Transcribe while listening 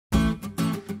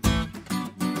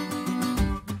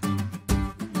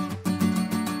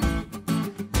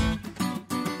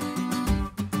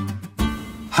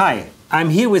Hi,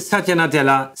 I'm here with Satya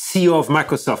Nadella, CEO of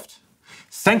Microsoft.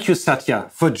 Thank you, Satya,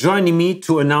 for joining me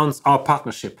to announce our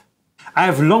partnership. I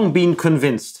have long been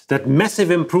convinced that massive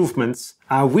improvements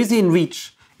are within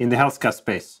reach in the healthcare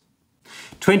space.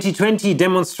 2020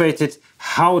 demonstrated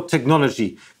how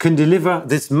technology can deliver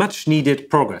this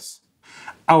much-needed progress.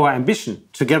 Our ambition,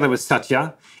 together with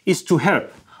Satya, is to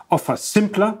help offer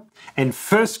simpler and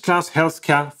first-class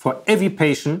healthcare for every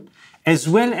patient, as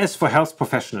well as for health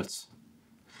professionals.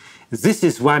 This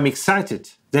is why I'm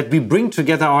excited that we bring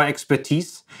together our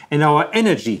expertise and our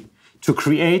energy to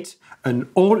create an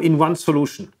all-in-one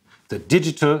solution, the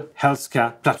digital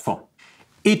healthcare platform.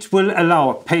 It will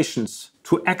allow patients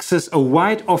to access a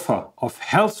wide offer of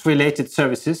health-related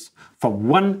services from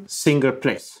one single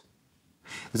place.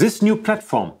 This new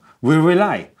platform will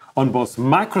rely on both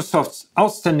Microsoft's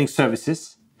outstanding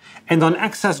services and on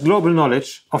AXA's global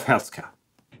knowledge of healthcare.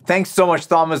 Thanks so much,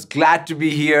 Thomas. Glad to be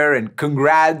here, and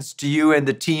congrats to you and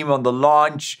the team on the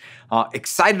launch.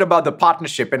 Excited about the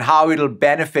partnership and how it'll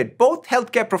benefit both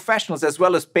healthcare professionals as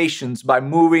well as patients by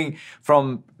moving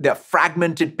from the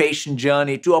fragmented patient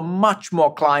journey to a much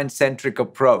more client-centric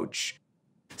approach.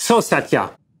 So, Satya,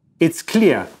 it's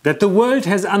clear that the world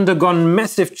has undergone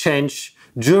massive change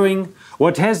during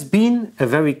what has been a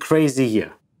very crazy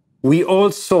year. We all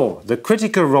saw the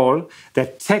critical role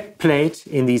that tech played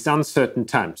in these uncertain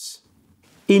times.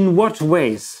 In what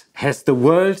ways has the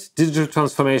world's digital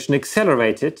transformation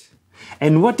accelerated,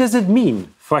 and what does it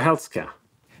mean for healthcare?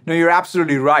 No, you're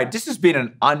absolutely right. This has been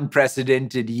an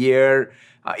unprecedented year.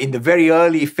 In the very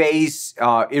early phase,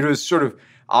 it was sort of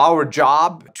our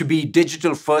job to be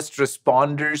digital first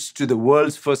responders to the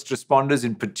world's first responders,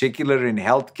 in particular in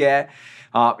healthcare.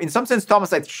 In some sense,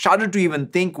 Thomas, I shudder to even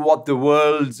think what the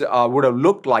world would have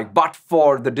looked like but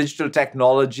for the digital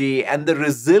technology and the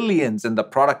resilience and the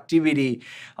productivity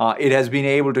it has been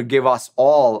able to give us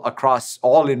all across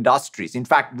all industries. In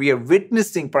fact, we are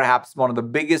witnessing perhaps one of the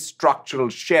biggest structural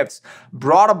shifts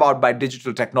brought about by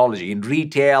digital technology in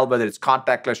retail, whether it's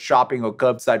contactless shopping or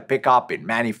curbside pickup, in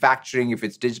manufacturing, if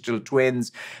it's digital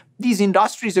twins. These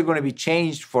industries are going to be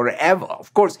changed forever.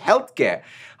 Of course, healthcare,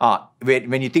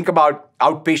 when you think about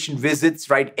outpatient visits,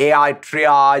 right, AI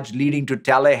triage leading to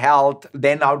telehealth,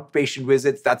 then outpatient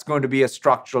visits, that's going to be a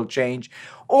structural change.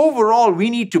 Overall, we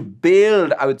need to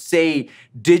build, I would say,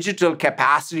 digital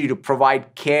capacity to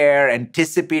provide care,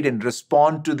 anticipate and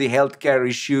respond to the healthcare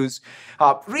issues,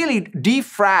 really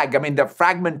defrag, the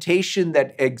fragmentation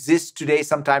that exists today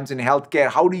sometimes in healthcare.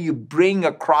 How do you bring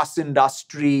a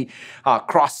cross-industry,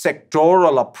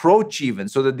 cross-sectoral approach even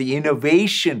so that the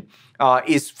innovation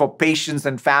is for patients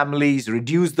and families,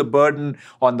 reduce the burden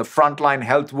on the frontline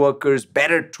health workers,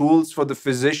 better tools for the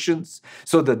physicians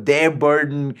so that their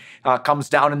burden comes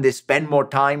down and they spend more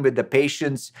time with the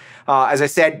patients. As I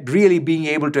said, really being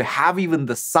able to have even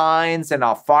the science and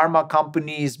our pharma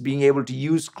companies being able to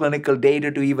use clinical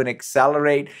data to even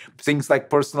accelerate things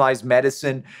like personalized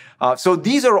medicine. So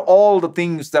these are all the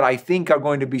things that I think are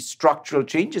going to be structural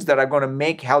changes that are going to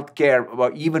make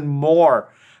healthcare even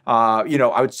more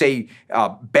I would say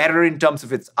better in terms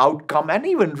of its outcome and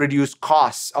even reduce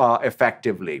costs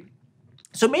effectively.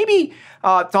 So maybe,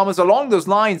 Thomas, along those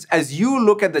lines, as you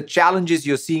look at the challenges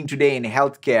you're seeing today in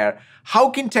healthcare,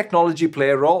 how can technology play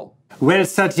a role? Well,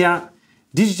 Satya,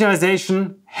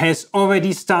 digitalization has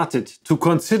already started to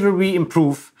considerably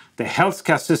improve the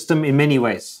healthcare system in many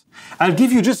ways. I'll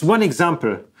give you just one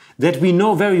example that we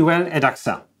know very well at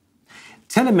AXA.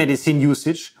 Telemedicine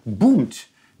usage boomed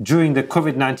during the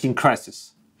COVID-19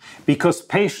 crisis because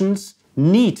patients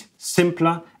need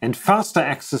simpler and faster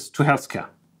access to healthcare.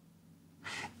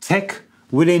 Tech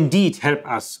will indeed help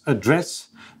us address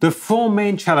the four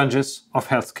main challenges of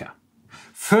healthcare.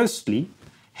 Firstly,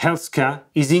 healthcare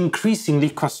is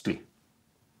increasingly costly.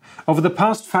 Over the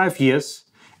past 5 years,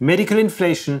 medical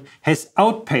inflation has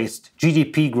outpaced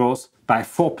GDP growth by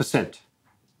 4%.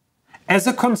 As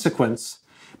a consequence,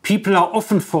 people are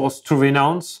often forced to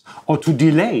renounce or to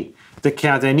delay the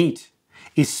care they need,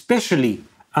 especially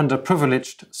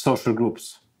underprivileged social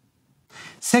groups.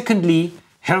 Secondly,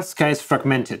 healthcare is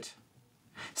fragmented.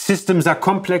 Systems are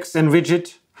complex and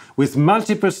rigid, with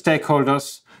multiple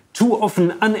stakeholders too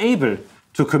often unable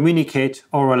to communicate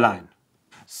or align.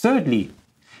 Thirdly,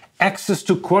 access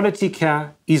to quality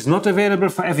care is not available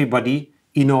for everybody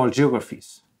in all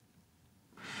geographies.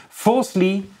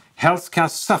 Fourthly, healthcare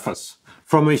suffers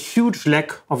from a huge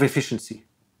lack of efficiency.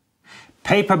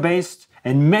 Paper-based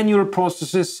and manual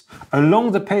processes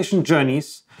along the patient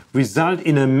journeys result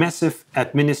in a massive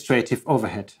administrative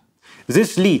overhead.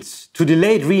 This leads to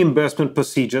delayed reimbursement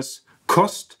procedures,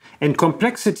 cost and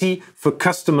complexity for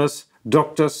customers,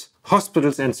 doctors,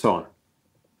 hospitals, and so on.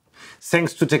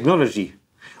 Thanks to technology,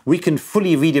 we can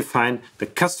fully redefine the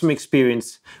customer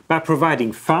experience by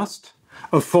providing fast,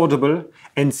 affordable,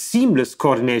 and seamless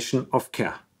coordination of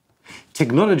care.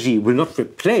 Technology will not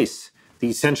replace the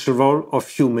essential role of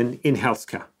human in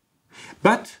healthcare,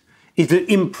 but it will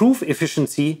improve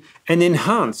efficiency and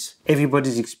enhance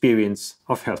everybody's experience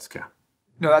of healthcare.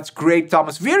 No, that's great,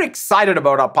 Thomas. We're excited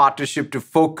about our partnership to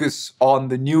focus on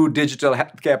the new digital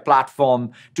healthcare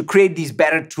platform to create these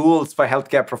better tools for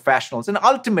healthcare professionals and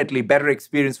ultimately better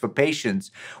experience for patients.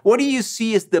 What do you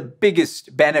see as the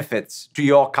biggest benefits to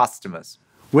your customers?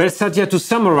 Well, Satya, to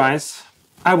summarize,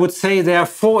 I would say there are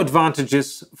 4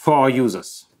 advantages for our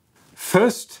users.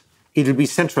 First, it will be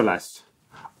centralized.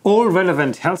 All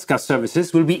relevant healthcare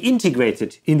services will be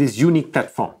integrated in this unique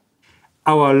platform.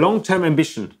 Our long-term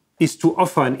ambition is to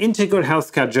offer an integral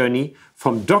healthcare journey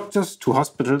from doctors to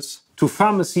hospitals to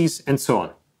pharmacies and so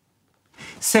on.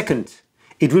 Second,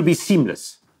 it will be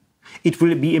seamless. It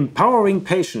will be empowering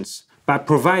patients by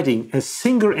providing a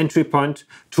single entry point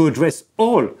to address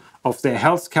all of their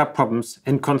healthcare problems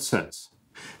and concerns.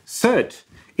 Third,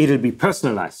 it will be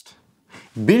personalized.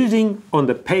 Building on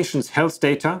the patient's health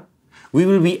data, we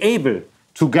will be able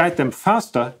to guide them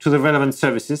faster to the relevant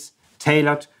services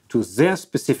tailored to their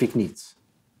specific needs.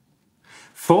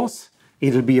 Fourth,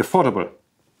 it will be affordable.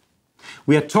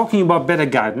 We are talking about better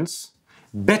guidance,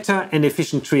 better and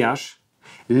efficient triage,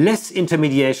 less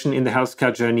intermediation in the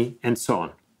healthcare journey, and so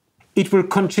on. It will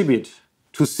contribute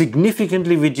to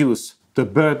significantly reduce the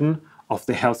burden of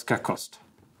the healthcare cost.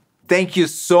 Thank you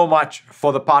so much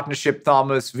for the partnership,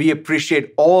 Thomas. We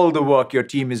appreciate all the work your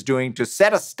team is doing to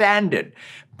set a standard,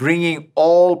 bringing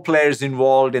all players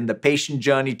involved in the patient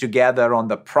journey together on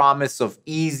the promise of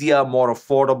easier, more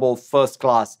affordable,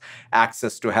 first-class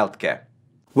access to healthcare.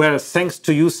 Well, thanks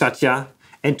to you, Satya,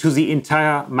 and to the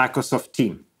entire Microsoft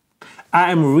team.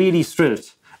 I am really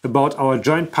thrilled about our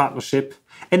joint partnership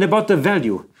and about the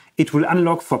value it will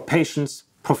unlock for patients,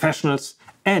 professionals,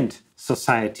 and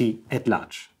society at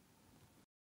large.